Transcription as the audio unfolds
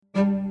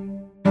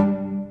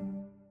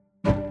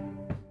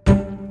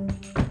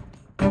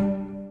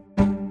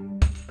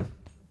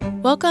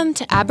Welcome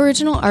to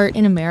Aboriginal Art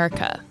in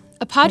America,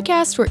 a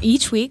podcast where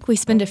each week we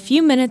spend a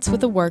few minutes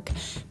with a work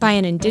by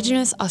an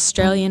Indigenous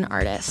Australian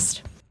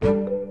artist.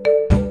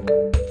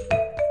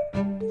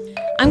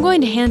 I'm going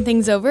to hand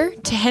things over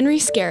to Henry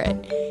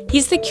Skerritt.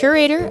 He's the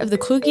curator of the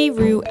Kluge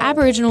Ruhe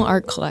Aboriginal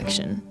Art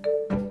Collection.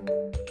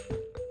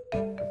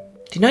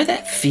 Do you know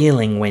that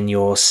feeling when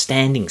you're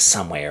standing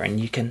somewhere and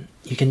you can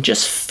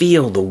just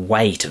feel the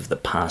weight of the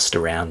past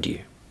around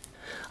you?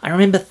 I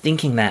remember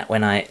thinking that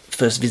when I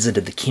first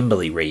visited the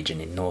Kimberley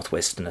region in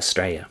northwestern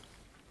Australia.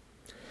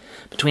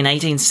 Between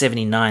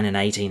 1879 and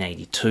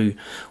 1882,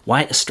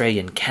 white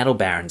Australian cattle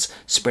barons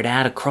spread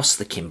out across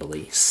the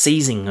Kimberley,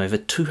 seizing over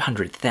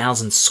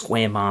 200,000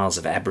 square miles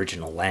of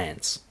Aboriginal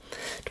lands.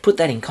 To put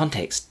that in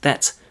context,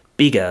 that's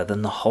bigger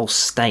than the whole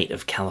state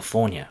of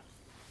California.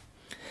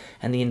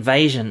 And the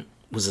invasion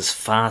was as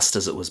fast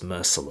as it was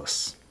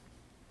merciless.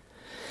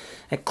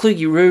 At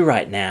Kluge Ruhe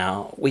right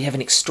now, we have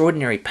an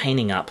extraordinary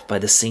painting up by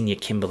the senior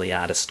Kimberley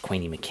artist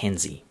Queenie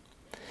McKenzie.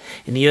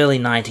 In the early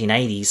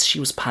 1980s, she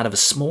was part of a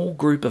small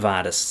group of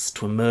artists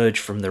to emerge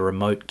from the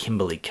remote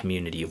Kimberley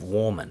community of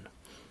Warman.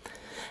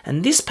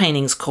 And this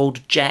painting's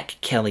called Jack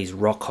Kelly's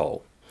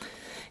Rockhole.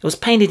 It was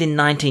painted in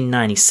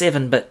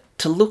 1997, but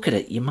to look at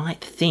it, you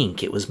might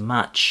think it was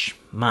much,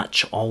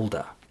 much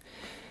older.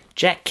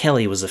 Jack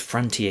Kelly was a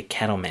frontier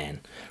cattleman,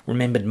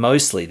 remembered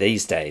mostly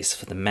these days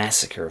for the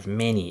massacre of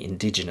many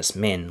Indigenous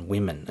men,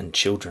 women and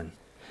children.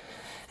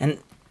 And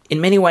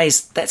in many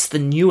ways, that's the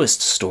newest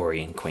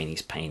story in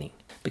Queenie's painting,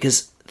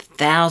 because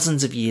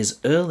thousands of years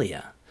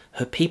earlier,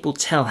 her people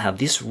tell how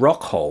this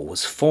rock hole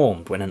was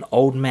formed when an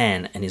old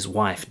man and his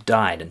wife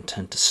died and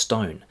turned to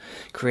stone,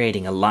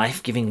 creating a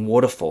life-giving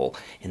waterfall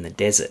in the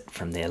desert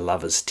from their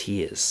lovers'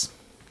 tears.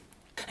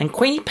 And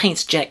Queenie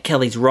paints Jack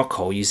Kelly's rock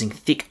hole using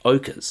thick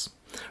ochres,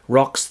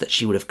 rocks that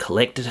she would have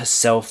collected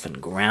herself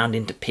and ground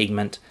into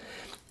pigment,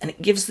 and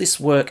it gives this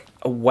work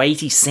a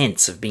weighty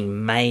sense of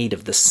being made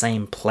of the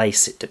same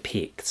place it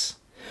depicts.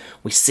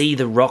 We see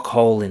the rock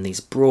hole in these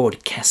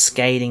broad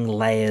cascading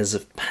layers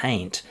of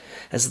paint,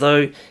 as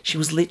though she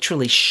was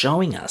literally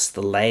showing us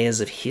the layers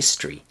of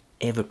history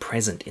ever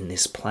present in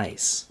this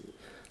place.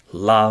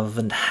 Love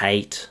and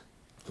hate,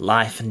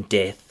 life and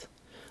death,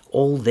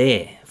 all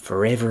there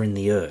forever in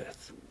the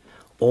earth.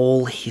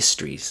 All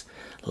histories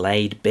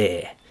laid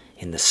bare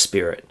in the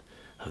spirit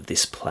of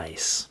this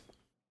place.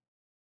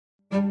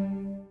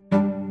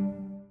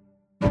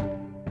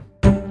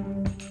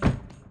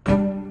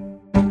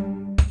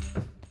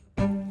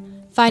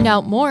 Find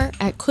out more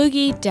at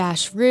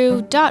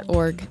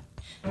kluge-ruhe.org.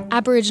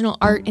 Aboriginal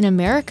Art in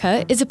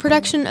America is a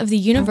production of the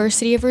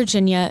University of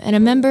Virginia and a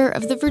member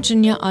of the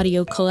Virginia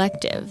Audio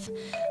Collective.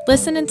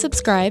 Listen and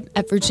subscribe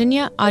at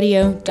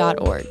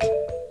virginiaaudio.org.